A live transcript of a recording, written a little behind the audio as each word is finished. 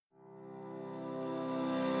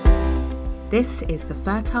This is the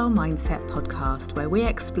Fertile Mindset podcast, where we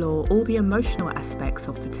explore all the emotional aspects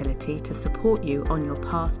of fertility to support you on your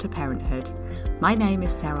path to parenthood. My name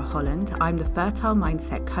is Sarah Holland. I'm the Fertile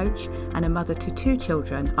Mindset coach and a mother to 2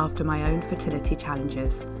 children after my own fertility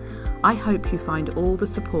challenges. I hope you find all the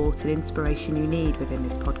support and inspiration you need within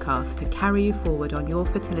this podcast to carry you forward on your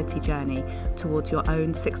fertility journey towards your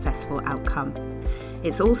own successful outcome.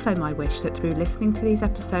 It's also my wish that through listening to these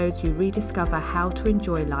episodes, you rediscover how to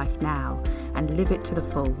enjoy life now and live it to the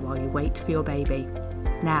full while you wait for your baby.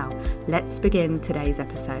 Now, let's begin today's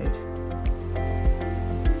episode.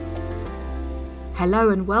 Hello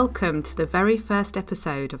and welcome to the very first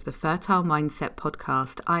episode of the Fertile Mindset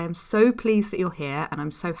podcast. I am so pleased that you're here, and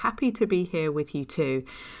I'm so happy to be here with you too.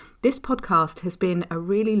 This podcast has been a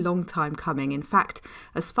really long time coming. In fact,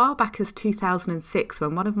 as far back as 2006,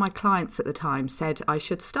 when one of my clients at the time said I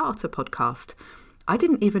should start a podcast. I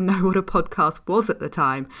didn't even know what a podcast was at the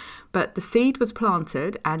time, but the seed was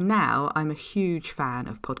planted, and now I'm a huge fan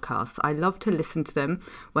of podcasts. I love to listen to them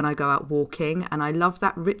when I go out walking, and I love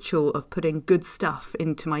that ritual of putting good stuff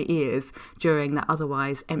into my ears during that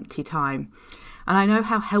otherwise empty time. And I know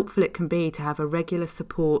how helpful it can be to have a regular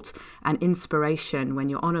support and inspiration when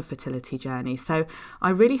you're on a fertility journey. So I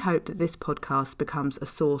really hope that this podcast becomes a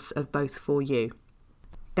source of both for you.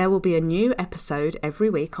 There will be a new episode every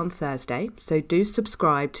week on Thursday, so do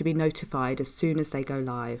subscribe to be notified as soon as they go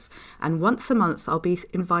live. And once a month, I'll be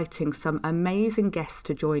inviting some amazing guests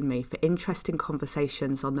to join me for interesting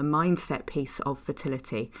conversations on the mindset piece of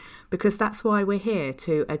fertility, because that's why we're here,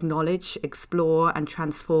 to acknowledge, explore, and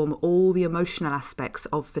transform all the emotional aspects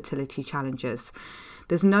of fertility challenges.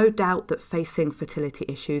 There's no doubt that facing fertility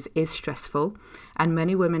issues is stressful, and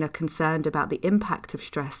many women are concerned about the impact of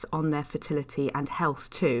stress on their fertility and health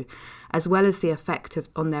too, as well as the effect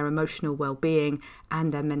on their emotional well-being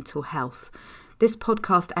and their mental health. This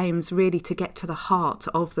podcast aims really to get to the heart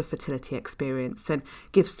of the fertility experience and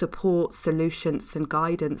give support, solutions and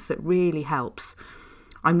guidance that really helps.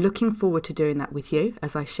 I'm looking forward to doing that with you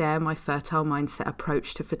as I share my Fertile Mindset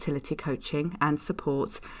approach to fertility coaching and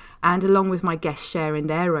support, and along with my guests sharing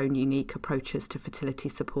their own unique approaches to fertility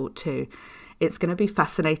support too. It's going to be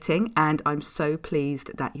fascinating, and I'm so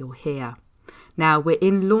pleased that you're here. Now, we're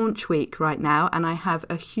in launch week right now, and I have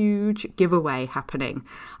a huge giveaway happening.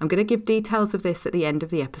 I'm going to give details of this at the end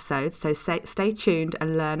of the episode, so stay tuned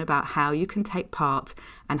and learn about how you can take part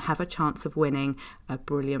and have a chance of winning a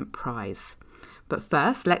brilliant prize. But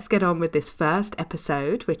first, let's get on with this first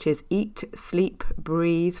episode, which is Eat, Sleep,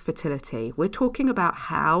 Breathe Fertility. We're talking about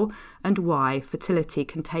how and why fertility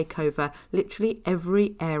can take over literally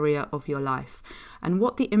every area of your life, and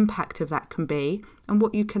what the impact of that can be, and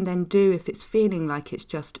what you can then do if it's feeling like it's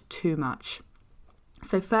just too much.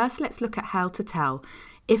 So first, let's look at how to tell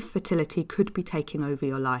if fertility could be taking over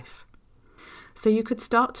your life. So you could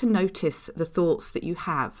start to notice the thoughts that you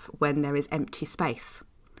have when there is empty space.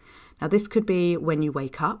 Now, this could be when you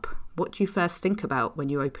wake up. What do you first think about when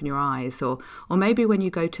you open your eyes? Or maybe when you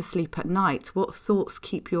go to sleep at night, what thoughts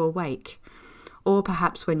keep you awake? Or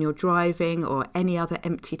perhaps when you're driving or any other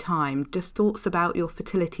empty time, just thoughts about your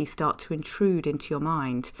fertility start to intrude into your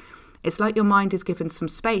mind. It's like your mind is given some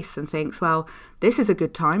space and thinks, well, this is a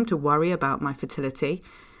good time to worry about my fertility.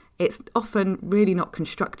 It's often really not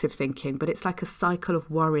constructive thinking, but it's like a cycle of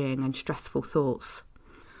worrying and stressful thoughts.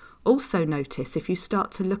 Also notice if you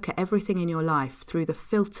start to look at everything in your life through the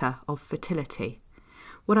filter of fertility.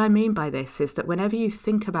 What I mean by this is that whenever you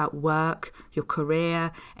think about work, your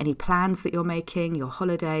career, any plans that you're making, your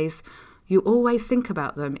holidays, you always think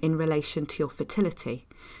about them in relation to your fertility.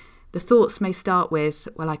 The thoughts may start with,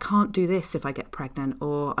 well, I can't do this if I get pregnant,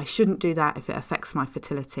 or I shouldn't do that if it affects my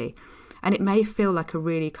fertility. And it may feel like a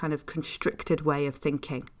really kind of constricted way of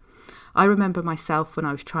thinking. I remember myself when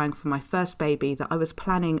I was trying for my first baby that I was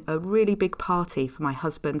planning a really big party for my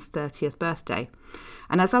husband's 30th birthday.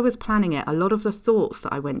 And as I was planning it, a lot of the thoughts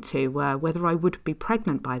that I went to were whether I would be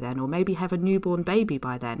pregnant by then or maybe have a newborn baby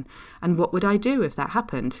by then. And what would I do if that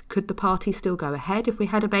happened? Could the party still go ahead if we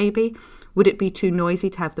had a baby? Would it be too noisy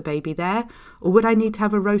to have the baby there? Or would I need to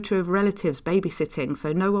have a rota of relatives babysitting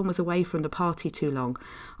so no one was away from the party too long?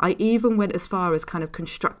 I even went as far as kind of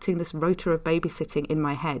constructing this rota of babysitting in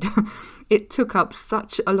my head. It took up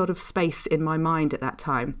such a lot of space in my mind at that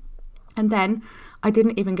time. And then I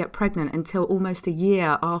didn't even get pregnant until almost a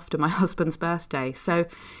year after my husband's birthday. So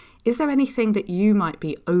is there anything that you might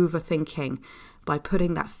be overthinking by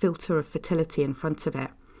putting that filter of fertility in front of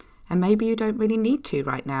it? And maybe you don't really need to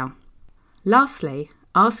right now. Lastly,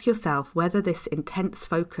 ask yourself whether this intense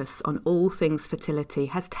focus on all things fertility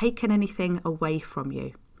has taken anything away from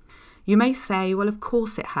you. You may say, well, of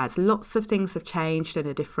course it has. Lots of things have changed and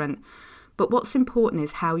are different. But what's important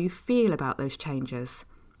is how you feel about those changes.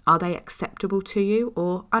 Are they acceptable to you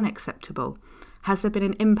or unacceptable? Has there been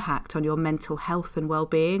an impact on your mental health and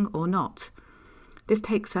well-being or not? This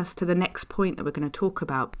takes us to the next point that we're going to talk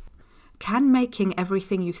about. Can making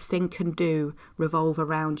everything you think and do revolve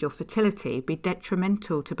around your fertility be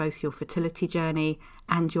detrimental to both your fertility journey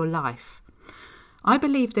and your life? I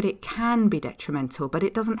believe that it can be detrimental, but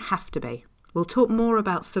it doesn't have to be. We'll talk more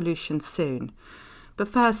about solutions soon. But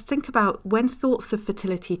first, think about when thoughts of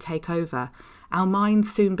fertility take over. Our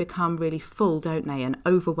minds soon become really full, don't they, and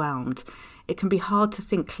overwhelmed. It can be hard to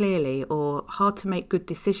think clearly or hard to make good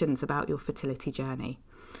decisions about your fertility journey.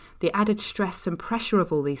 The added stress and pressure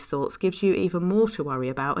of all these thoughts gives you even more to worry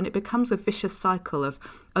about, and it becomes a vicious cycle of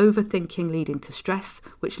overthinking leading to stress,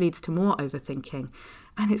 which leads to more overthinking,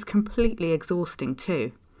 and it's completely exhausting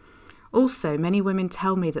too. Also, many women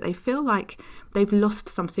tell me that they feel like they've lost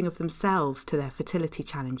something of themselves to their fertility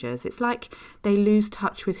challenges. It's like they lose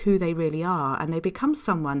touch with who they really are and they become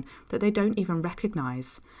someone that they don't even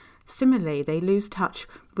recognise. Similarly, they lose touch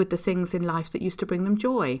with the things in life that used to bring them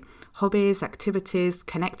joy. Hobbies, activities,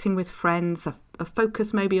 connecting with friends, a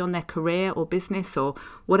focus maybe on their career or business or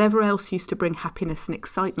whatever else used to bring happiness and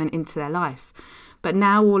excitement into their life. But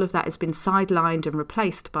now all of that has been sidelined and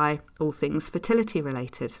replaced by all things fertility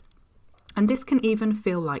related. And this can even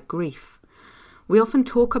feel like grief. We often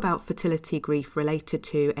talk about fertility grief related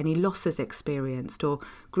to any losses experienced or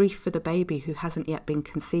grief for the baby who hasn't yet been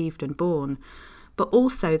conceived and born. But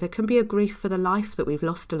also there can be a grief for the life that we've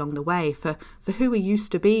lost along the way, for who we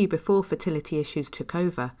used to be before fertility issues took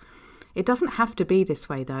over. It doesn't have to be this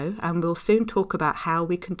way though, and we'll soon talk about how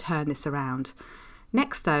we can turn this around.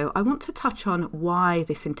 Next though, I want to touch on why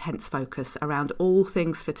this intense focus around all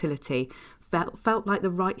things fertility felt like the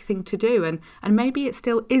right thing to do, and maybe it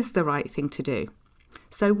still is the right thing to do.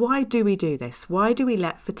 So why do we do this? Why do we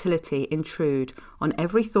let fertility intrude on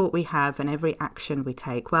every thought we have and every action we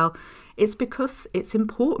take? Well, it's because it's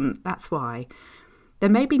important, that's why. There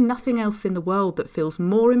may be nothing else in the world that feels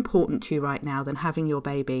more important to you right now than having your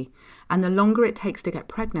baby. And the longer it takes to get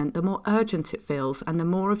pregnant, the more urgent it feels and the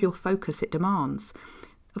more of your focus it demands.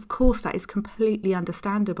 Of course, that is completely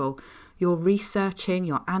understandable. You're researching,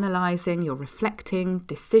 you're analysing, you're reflecting,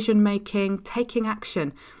 decision-making, taking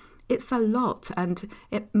action. It's a lot, and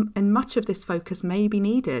much of this focus may be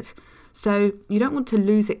needed. So you don't want to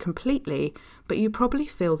lose it completely, but you probably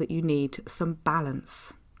feel that you need some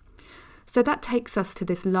balance. So that takes us to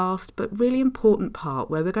this last but really important part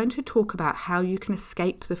where we're going to talk about how you can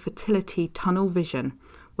escape the fertility tunnel vision,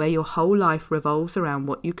 where your whole life revolves around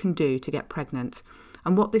what you can do to get pregnant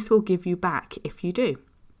and what this will give you back if you do.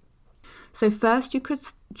 So first you could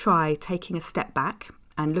try taking a step back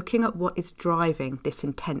and looking at what is driving this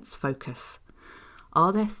intense focus.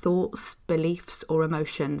 Are there thoughts, beliefs or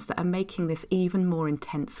emotions that are making this even more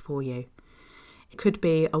intense for you? It could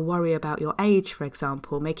be a worry about your age, for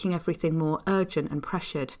example, making everything more urgent and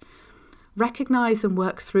pressured. Recognise and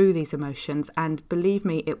work through these emotions, and believe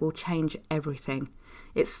me, it will change everything.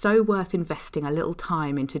 It's so worth investing a little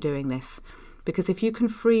time into doing this, because if you can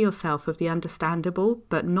free yourself of the understandable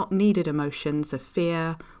but not needed emotions of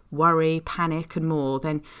fear, worry, panic and more,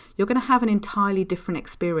 then you're going to have an entirely different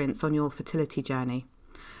experience on your fertility journey.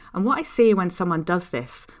 And what I see when someone does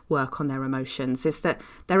this work on their emotions is that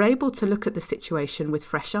they're able to look at the situation with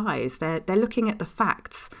fresh eyes. They're looking at the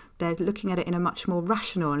facts. They're looking at it in a much more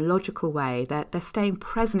rational and logical way. They're staying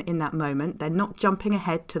present in that moment. They're not jumping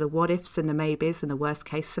ahead to the what ifs and the maybes and the worst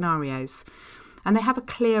case scenarios. And they have a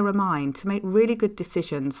clearer mind to make really good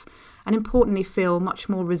decisions and importantly feel much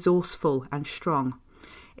more resourceful and strong.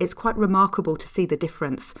 It's quite remarkable to see the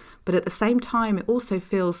difference, but at the same time it also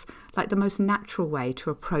feels like the most natural way to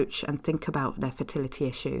approach and think about their fertility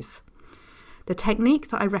issues. The technique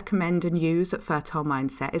that I recommend and use at Fertile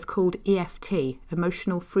Mindset is called EFT,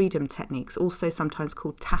 Emotional Freedom Techniques, also sometimes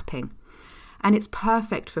called tapping. And it's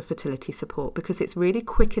perfect for fertility support because it's really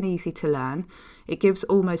quick and easy to learn. It gives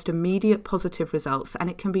almost immediate positive results, and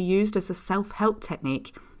it can be used as a self-help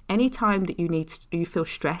technique anytime that you feel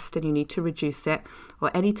stressed and you need to reduce it,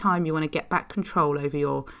 or anytime you want to get back control over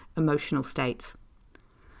your emotional state.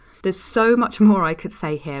 There's so much more I could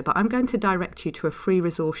say here, but I'm going to direct you to a free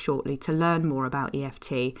resource shortly to learn more about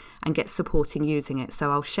EFT and get support in using it,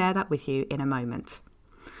 so I'll share that with you in a moment.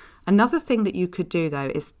 Another thing that you could do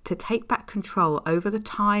though is to take back control over the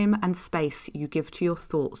time and space you give to your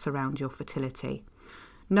thoughts around your fertility.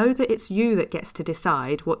 Know that it's you that gets to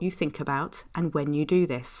decide what you think about and when you do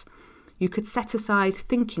this. You could set aside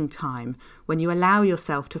thinking time when you allow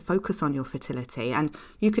yourself to focus on your fertility, and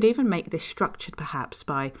you could even make this structured perhaps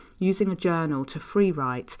by using a journal to free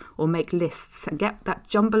write or make lists and get that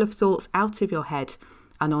jumble of thoughts out of your head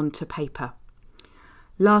and onto paper.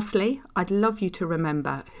 Lastly, I'd love you to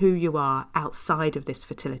remember who you are outside of this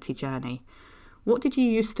fertility journey. What did you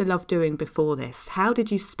used to love doing before this? How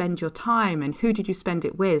did you spend your time and who did you spend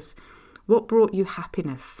it with? What brought you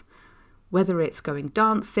happiness? Whether it's going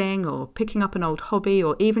dancing or picking up an old hobby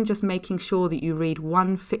or even just making sure that you read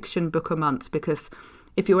one fiction book a month, because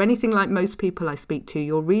if you're anything like most people I speak to,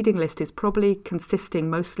 your reading list is probably consisting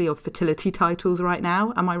mostly of fertility titles right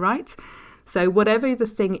now, am I right? So whatever the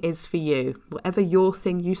thing is for you, whatever your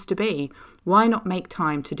thing used to be, why not make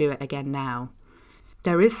time to do it again now?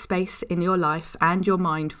 There is space in your life and your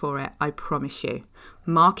mind for it, I promise you.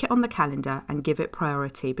 Mark it on the calendar and give it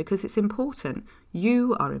priority because it's important.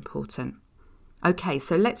 You are important. Okay,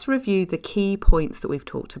 so let's review the key points that we've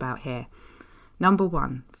talked about here. Number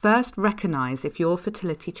 1, first recognise if your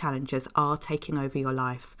fertility challenges are taking over your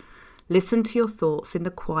life. Listen to your thoughts in the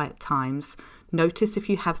quiet times. Notice if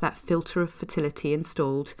you have that filter of fertility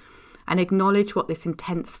installed and acknowledge what this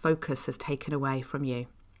intense focus has taken away from you.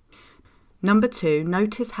 Number 2,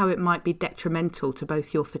 notice how it might be detrimental to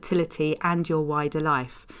both your fertility and your wider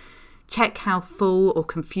life. Check how full or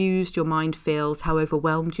confused your mind feels, how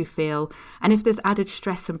overwhelmed you feel, and if there's added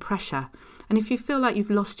stress and pressure. And if you feel like you've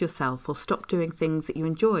lost yourself or stopped doing things that you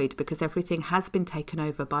enjoyed because everything has been taken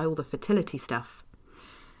over by all the fertility stuff.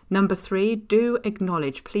 Number 3, do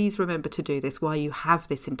acknowledge, please remember to do this, why you have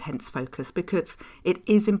this intense focus, because it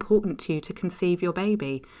is important to you to conceive your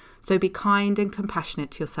baby. So be kind and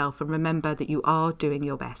compassionate to yourself and remember that you are doing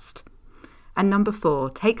your best. And number 4,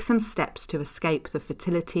 take some steps to escape the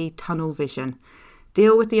fertility tunnel vision.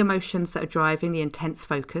 Deal with the emotions that are driving the intense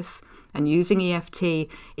focus, and using EFT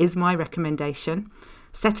is my recommendation.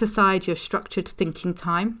 Set aside your structured thinking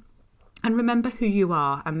time. And remember who you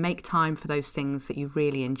are and make time for those things that you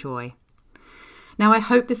really enjoy. Now, I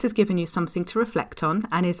hope this has given you something to reflect on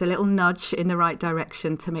and is a little nudge in the right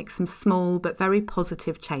direction to make some small but very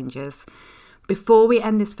positive changes. Before we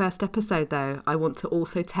end this first episode, though, I want to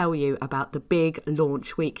also tell you about the big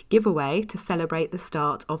launch week giveaway to celebrate the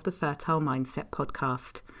start of the Fertile Mindset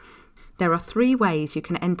podcast. There are 3 ways you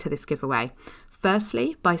can enter this giveaway.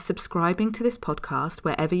 Firstly, by subscribing to this podcast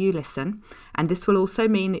wherever you listen, and this will also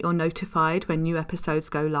mean that you're notified when new episodes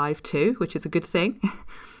go live too, which is a good thing.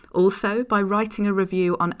 Also, by writing a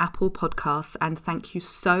review on Apple Podcasts, and thank you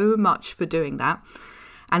so much for doing that.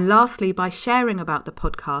 And lastly, by sharing about the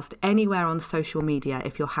podcast anywhere on social media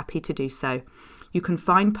if you're happy to do so. You can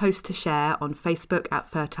find posts to share on Facebook at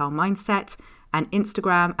Fertile Mindset and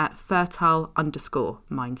Instagram at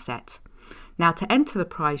Fertile_mindset. Now, to enter the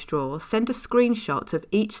prize draw, send a screenshot of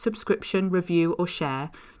each subscription, review or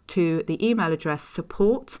share to the email address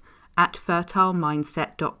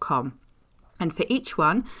support@fertilemindset.com. And for each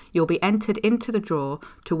one, you'll be entered into the draw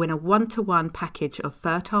to win a 1-to-1 package of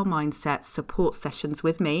Fertile Mindset support sessions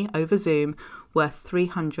with me over Zoom worth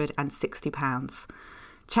 £360.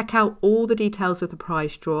 Check out all the details of the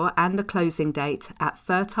prize draw and the closing date at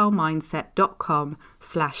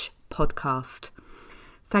fertilemindset.com/podcast.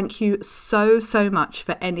 Thank you so much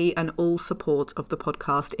for any and all support of the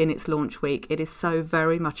podcast in its launch week. It is so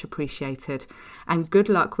very much appreciated. And good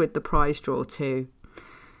luck with the prize draw too.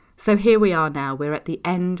 So here we are now. We're at the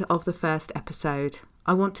end of the first episode.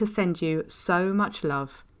 I want to send you so much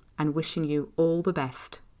love and wishing you all the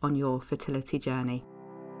best on your fertility journey.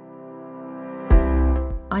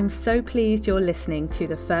 I'm so pleased you're listening to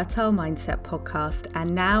the Fertile Mindset podcast,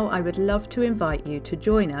 and now I would love to invite you to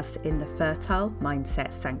join us in the Fertile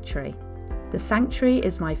Mindset Sanctuary. The Sanctuary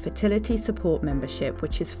is my fertility support membership,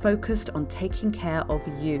 which is focused on taking care of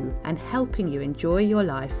you and helping you enjoy your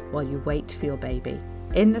life while you wait for your baby.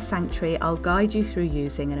 In the Sanctuary, I'll guide you through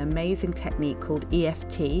using an amazing technique called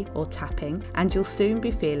EFT or tapping, and you'll soon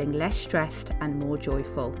be feeling less stressed and more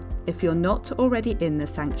joyful. If you're not already in the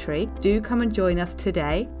Sanctuary, do come and join us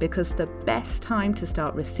today, because the best time to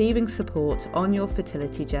start receiving support on your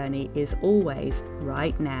fertility journey is always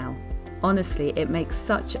right now. Honestly, it makes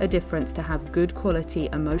such a difference to have good quality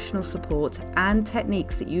emotional support and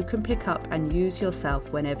techniques that you can pick up and use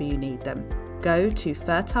yourself whenever you need them. Go to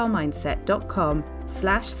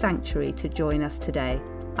fertilemindset.com/sanctuary to join us today.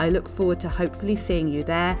 I look forward to hopefully seeing you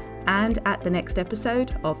there and at the next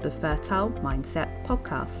episode of the Fertile Mindset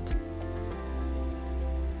podcast.